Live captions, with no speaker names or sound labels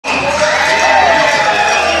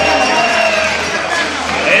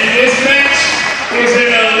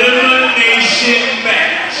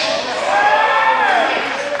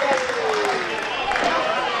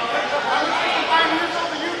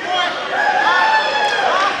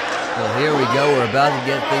go. We're about to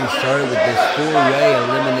get things started with this four-way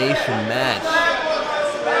elimination match.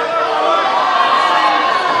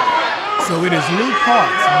 So it is Luke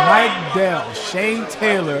Hawx, Mike Dell, Shane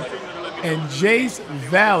Taylor, and Jace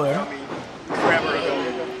Valor.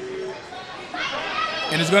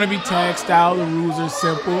 And it's going to be tag style. The rules are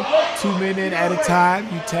simple. 2 men in at a time.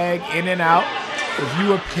 You tag in and out. If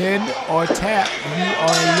you are pinned or tapped, you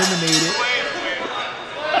are eliminated.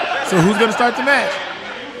 So who's going to start the match?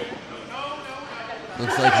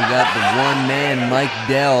 Looks like we got the one-man Mike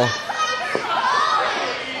Dell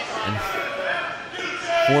and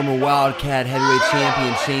former Wildkat heavyweight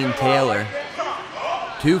champion Shane Taylor.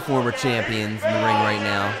 Two former champions in the ring right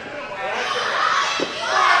now.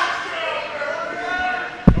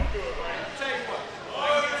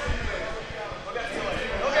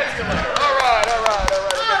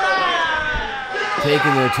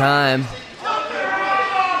 Taking their time.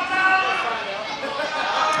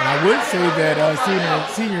 And I would say that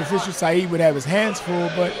senior official Saeed would have his hands full,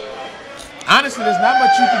 but honestly, there's not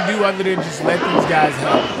much you can do other than just let these guys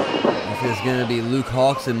help. It's going to be Luke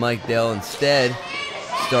Hawx and Mike Dell instead,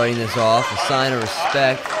 starting this off. A sign of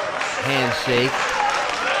respect, handshake.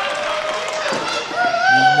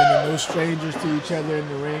 These men are no strangers to each other in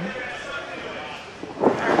the ring.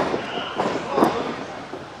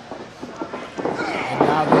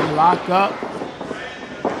 Now they lock up.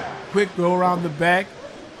 Quick go around the back.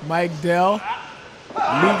 Mike Dell.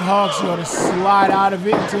 Luke Hawx going to slide out of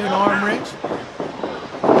it into an arm wrench.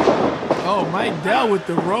 Oh, Mike Dell with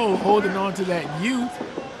the roll, holding on to that youth.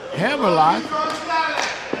 Hammerlock.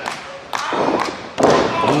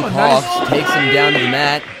 Luke Hawx takes him down to the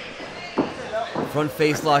mat. Front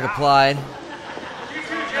face lock applied.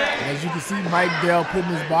 As you can see, Mike Dell putting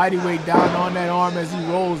his body weight down on that arm as he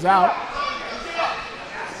rolls out.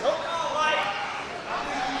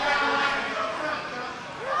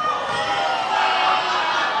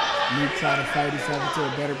 Luke trying to fight himself into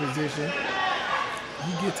a better position.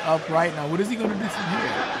 He gets upright. Now, what is he going to do from here?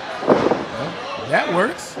 Well, that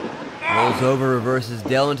works. Rolls over, reverses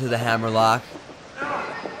Dell into the hammerlock.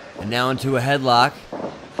 And now into a headlock.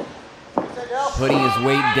 Putting his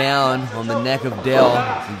weight down on the neck of Dell.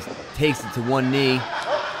 He takes it to one knee.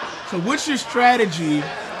 So what's your strategy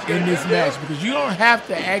in this match? Because you don't have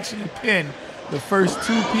to actually pin the first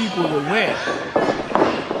two people to win.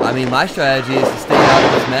 I mean, my strategy is to stay out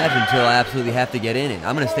of this match until I absolutely have to get in it.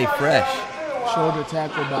 I'm going to stay fresh. Shoulder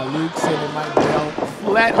tackle by Luke, sending Mike Dell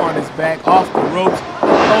flat on his back, off the ropes.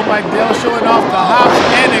 Oh, Mike Dell showing off the hops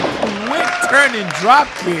and a quick turning drop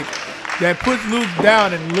kick that puts Luke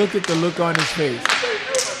down, and look at the look on his face.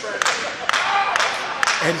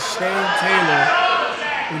 And Shane Taylor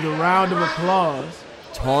with a round of applause.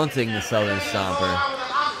 Taunting the Southern Stomper.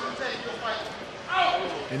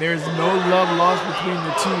 And there's no love lost between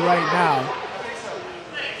the two right now.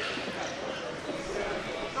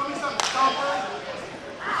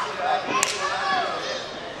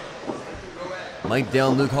 Mike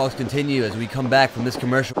Dell and Luke Hawx continue as we come back from this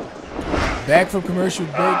commercial. Back from commercial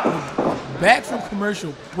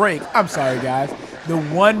break. I'm sorry, guys. The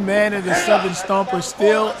one man of the Southern Stomper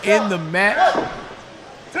still in the match.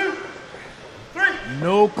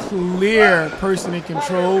 No clear person in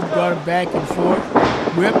control. Going back and forth.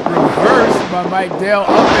 Whip reversed by Mike Dell. Up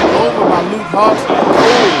and over by Luke Hawx.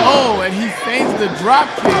 Oh, and he feints the drop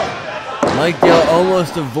kick. Mike Dell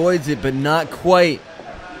almost avoids it, but not quite.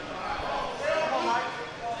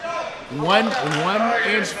 One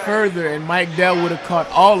inch further, and Mike Dell would have caught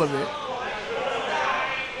all of it.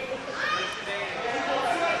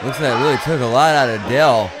 Looks like it really took a lot out of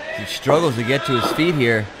Dell. He struggles to get to his feet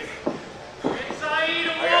here.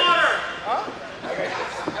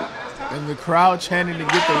 And the crowd chanting to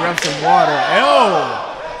get the ref some water. Oh!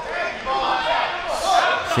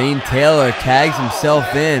 Shane Taylor tags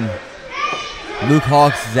himself in. Luke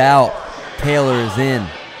Hawx is out. Taylor is in.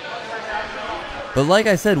 But like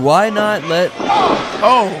I said, why not let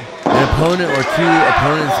an opponent or two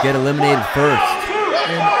opponents get eliminated first?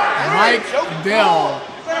 And Mike Dell,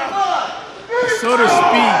 so to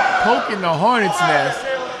speak, poking the hornet's nest.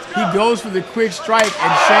 He goes for the quick strike,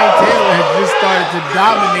 and Shane Taylor has just started to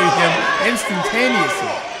dominate him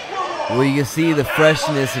instantaneously. Well, you can see the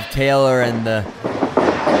freshness of Taylor and the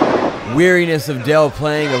weariness of Dell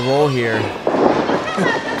playing a role here.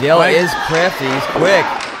 Dell is crafty, he's quick.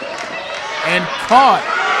 And caught.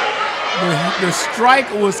 The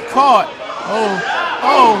strike was caught.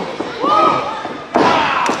 Oh,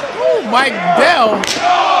 Mike Dell.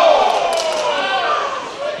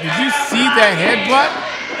 Did you see that headbutt?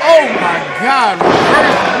 Oh my God,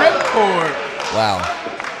 reverse ripcord. Wow.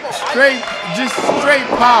 just straight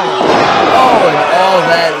power. Oh, and all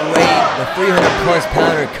that weight, the 300-plus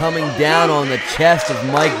pounder coming down on the chest of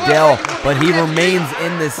Mike Dell, but he remains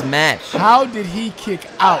in this match. How did he kick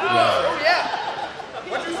out, man?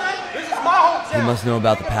 He must know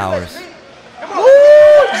about the powers.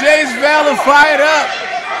 Woo! Jace Valor fired up.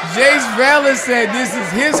 Jace Valor said this is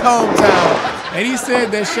his hometown, and he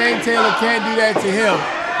said that Shane Taylor can't do that to him.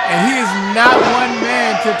 And he is not one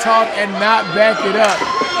man to talk and not back it up.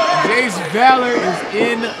 Jace Valor is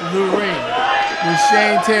in the ring with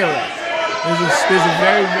Shane Taylor. There's a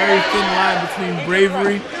very, very thin line between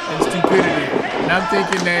bravery and stupidity. And I'm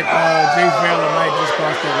thinking that Jace Valor might just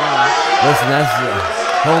cross that line. Listen, that's the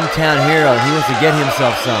hometown hero. He wants to get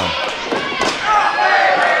himself some.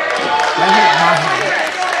 That hit my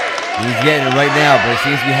hand. He's getting it right now, but it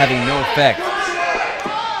seems to be having no effect.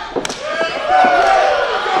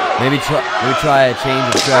 Maybe try a change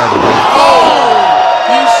of strategy. Oh!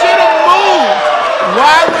 You should have moved!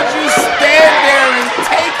 Why would you stand there and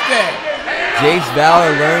take that? Jace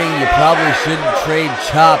Valor learning you probably shouldn't trade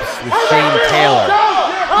chops with Shane Taylor.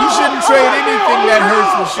 You shouldn't trade anything that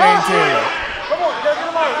hurts with Shane Taylor.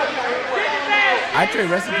 I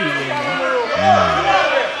trade recipes with him.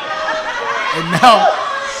 And now,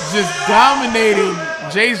 just dominating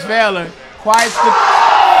Jace Valor, quiets the...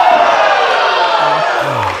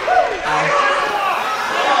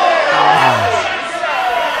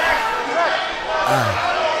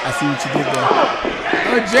 I see what you did there.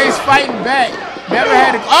 Oh, Jace fighting back. Never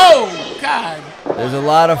had a... Oh, God. There's a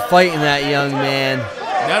lot of fight in that young man.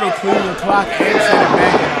 That'll clean the clock and set it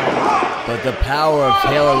back. But the power of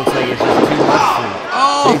Taylor looks like it's just too much for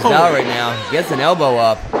Jace Valor right now. Gets an elbow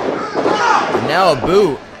up. And now a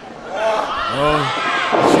boot. Oh,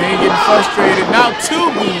 Shane getting frustrated. Now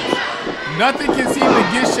 2 boots. Nothing can seem to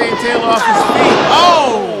get Shane Taylor off his feet.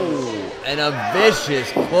 Oh! And a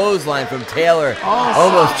vicious clothesline from Taylor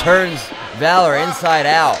almost turns Valor inside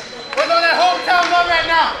out. What's on that hometown run right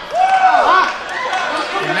now?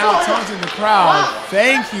 And now taunting the crowd.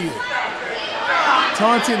 Thank you.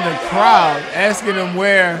 Taunting the crowd, asking them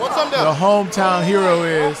where the hometown hero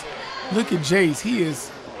is. Look at Jace. He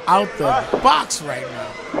is out the box right now.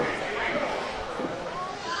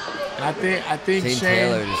 I think Shane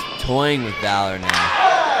Taylor just toying with Valor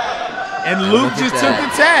now. And Luke just took the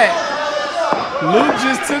tag. Luke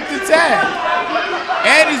just took the tag.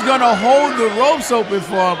 And he's going to hold the ropes open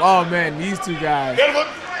for him. Oh, man, these two guys.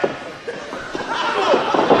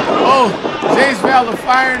 Oh, Jace Valor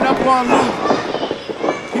firing up on Luke.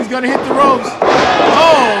 He's going to hit the ropes.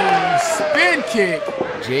 Oh, spin kick.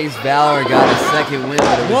 Jace Valor got a second win,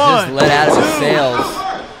 but it was just let out of his sails.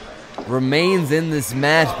 Remains in this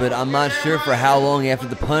match, but I'm not sure for how long after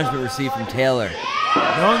the punishment received from Taylor.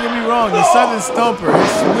 Don't get me wrong, the Southern Stomper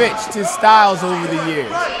has switched his styles over the years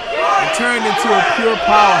and turned into a pure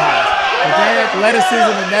powerhouse. But that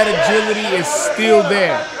athleticism and that agility is still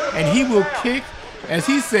there. And he will kick, as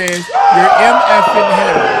he says, your MFing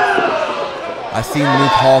head off. I seen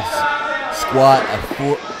Luke Hawx squat a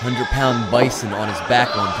 400-pound bison on his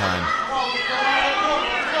back one time.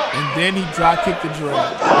 And then he drop kicked the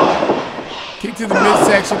drag. Kick to the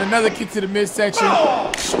midsection, another kick to the midsection.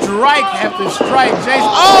 Strike after strike. Jace,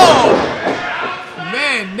 oh!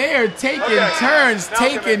 Man, they are taking turns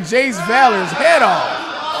taking Jace Valor's head off.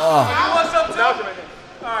 Oh.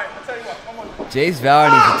 Jace Valor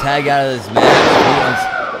needs to tag out of this match. He wants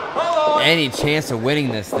any chance of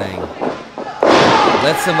winning this thing.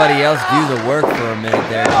 Let somebody else do the work for a minute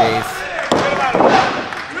there, Jace.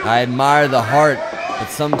 I admire the heart, but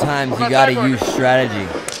sometimes you gotta use strategy.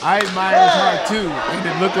 I admire his heart too, and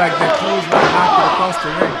it looked like that clothesline knocked it across the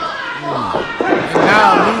ring. And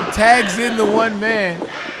now Luke tags in the one man,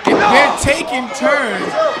 and they're taking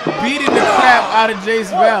turns beating the crap out of Jace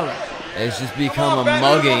Valor. It's just become a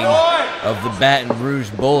mugging of the Baton Rouge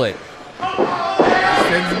Bullet.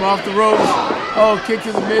 Sends him off the ropes. Oh, kick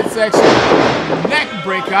to the midsection. Neck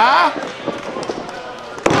breaker. 1,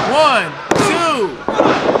 2.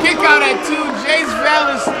 Kick out at 2. Jace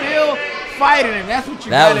Valor still fighting him. That's what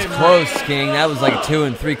you got. That was close, King. That was like a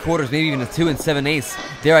 2 3/4, maybe even a 2 7/8.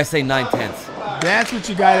 Dare I say 9/10. That's what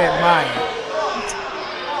you got to admire.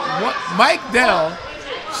 Mike Dell,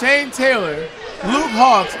 Shane Taylor, Luke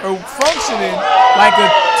Hawx are functioning like a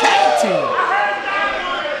tag team.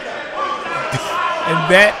 And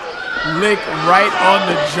that lick right on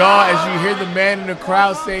the jaw as you hear the man in the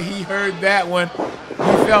crowd say he heard that one.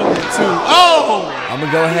 He felt it too. Oh! I'm going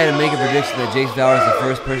to go ahead and make a prediction that Jace Valor is the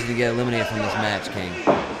first person to get eliminated from this match, King.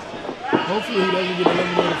 Hopefully he doesn't get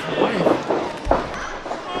eliminated from winning.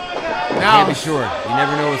 Now, can't be sure. You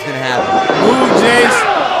never know what's going to happen. Ooh, Jace.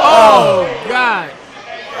 Oh, God.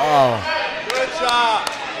 Oh. Good job.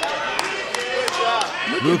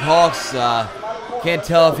 Luke Hawx can't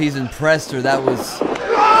tell if he's impressed or that was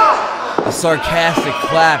a sarcastic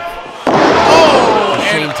clap. Oh,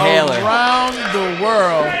 Shane and Taylor. around the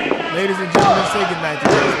world. Ladies and gentlemen, say goodnight to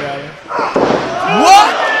Jace Valor.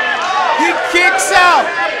 What? He kicks out.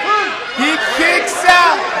 He kicks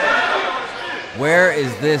out. Where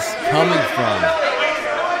is this coming from?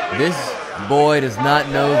 This boy does not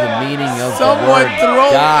know the meaning of the Someone word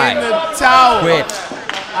throw die. in the towel. Quit.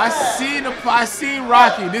 I seen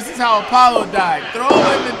Rocky. This is how Apollo died. Throw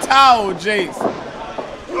in the towel, Jace.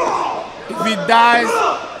 If he dies,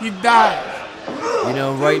 he dies. You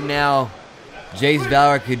know, right now, Jace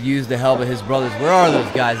Valor could use the help of his brothers. Where are those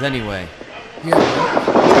guys anyway? Yeah.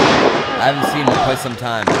 I haven't seen them in quite some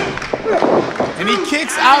time. And he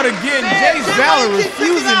kicks out again. Jace Valor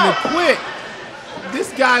refusing to quit.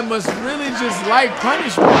 This guy must really just like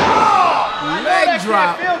punishment. Leg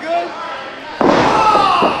drop.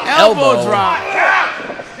 Elbow drop.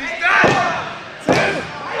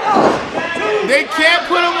 They can't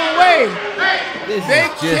put him away. They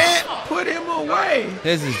can't put him away.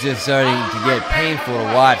 This is just starting to get painful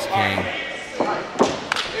to watch, King.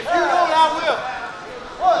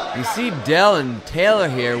 You see Dell and Taylor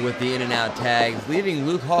here with the in and out tags, leaving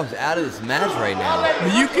Luke Hawx out of this match right now.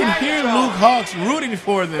 But you can hear Luke Hawx rooting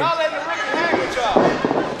for them.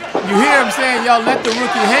 You hear him saying, y'all let the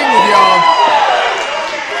rookie hang with y'all.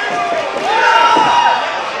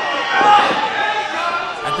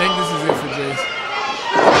 I think this is it for Jace.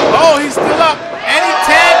 Oh, he's still up. And he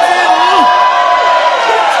tags in Luke.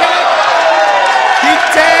 He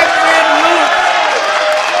tags in Luke.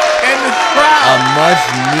 And the crowd. A much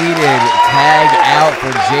needed tag out for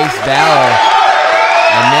Jace Valor.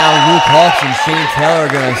 And now Luke Hawx and Shane Taylor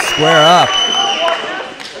are going to square up.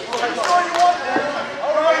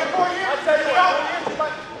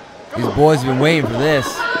 These boys have been waiting for this.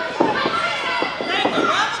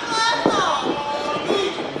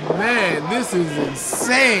 Man, this is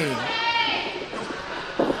insane.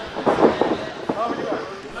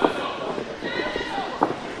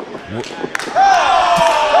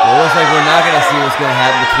 Well, it looks like we're not going to see what's going to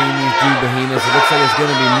happen between these two behemoths. It looks like it's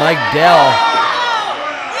going to be Mike Dell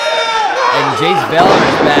and Jace Valor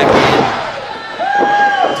is back in.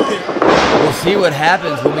 We'll see what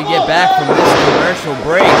happens when we get back from this commercial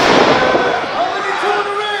break.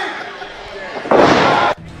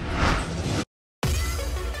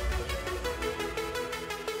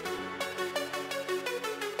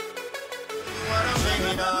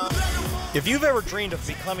 If you've ever dreamed of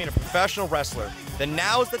becoming a professional wrestler, then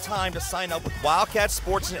now is the time to sign up with Wildkat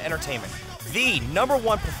Sports and Entertainment, the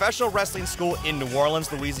 #1 professional wrestling school in New Orleans,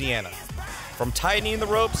 Louisiana. From tightening the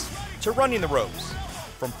ropes to running the ropes,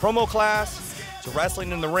 from promo class to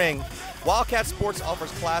wrestling in the ring, Wildkat Sports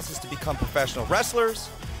offers classes to become professional wrestlers,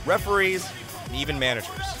 referees, and even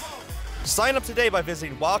managers. Sign up today by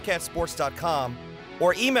visiting wildcatsports.com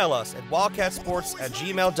or email us at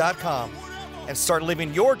wildcatsports@gmail.com and start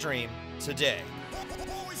living your dream today.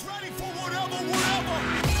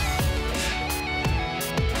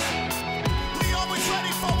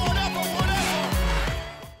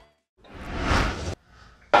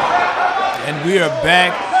 And we are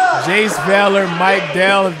back. Jace Valor, Mike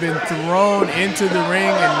Dell have been thrown into the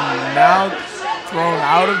ring and now thrown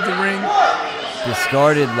out of the ring.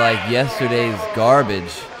 Discarded like yesterday's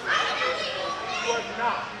garbage. I'm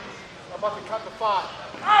about to cut the 5.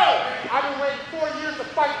 I've been waiting 4 years to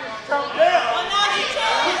fight this jump.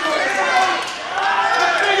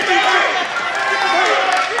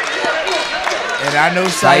 And I know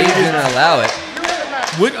Saeed Saeed didn't allow it.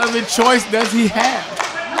 What other choice does he have?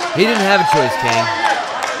 He didn't have a choice, King.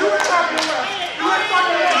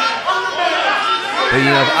 But you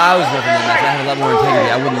know, if I was refereeing that match, I had a lot more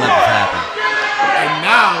integrity. I wouldn't let this happen. And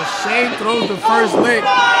now Shane throws the first lick,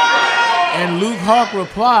 and Luke Hawx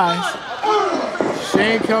replies.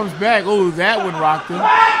 Shane comes back. Oh, that one rocked him.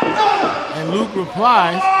 And Luke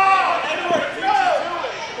replies.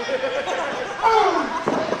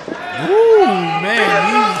 Ooh,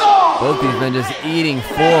 man. Both these men just eating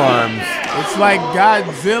forearms. It's like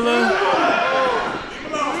Godzilla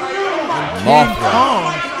and King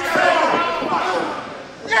Kong.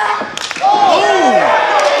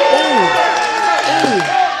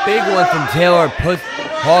 Big one from Taylor puts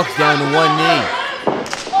Hawx down to one knee.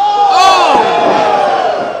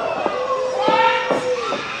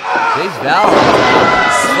 Jace Valor,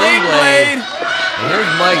 sling blade. And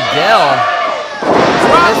here's Mike Dell.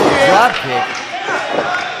 Drop kick.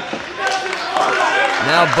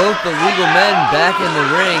 Now both the legal men back in the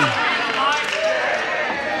ring.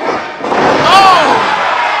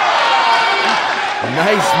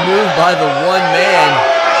 Nice move by the one man.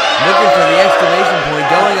 Looking for the exclamation point.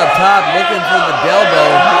 Going up top. Looking for the Dell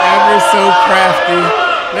bow. Ever so crafty.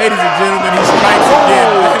 Ladies and gentlemen, he strikes again.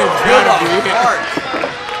 That is gotta be it.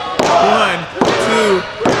 1, 2,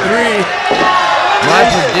 3. My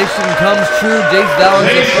prediction comes true. Jace Valor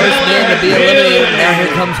is the first man to be eliminated. Now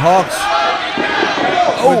here comes Hawx.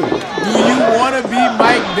 Oh, do you want to be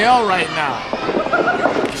Mike Dell right now?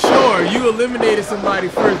 Sure, you eliminated somebody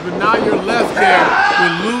first, but now you're left there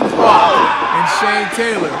with Luke Hawx and Shane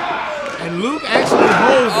Taylor. And Luke actually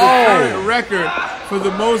holds the current record for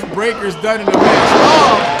the most breakers done in a match.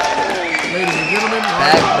 Oh! Ladies and gentlemen,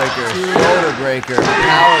 backbreaker, shoulder breaker,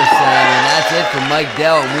 power slam, and that's it for Mike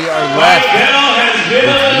Dell. We are left with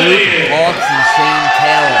Luke Hawx and Shane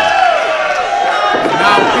Taylor.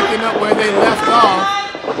 Now picking up where they left off.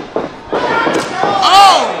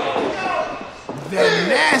 Oh! That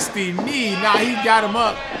nasty knee. Now he got him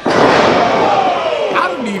up. I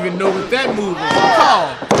don't even know what that move is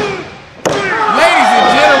called. Ladies and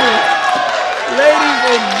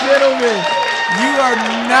gentlemen, you are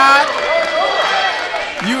not.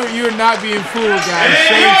 You're not being fooled, guys.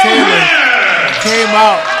 Shane Taylor came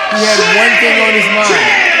out. He had one thing on his mind.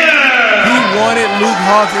 He wanted Luke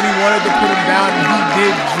Hawx and he wanted to put him down, and he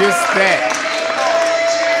did just that.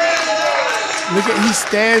 Look at, he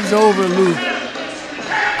stands over Luke.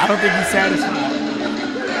 I don't think he's satisfied.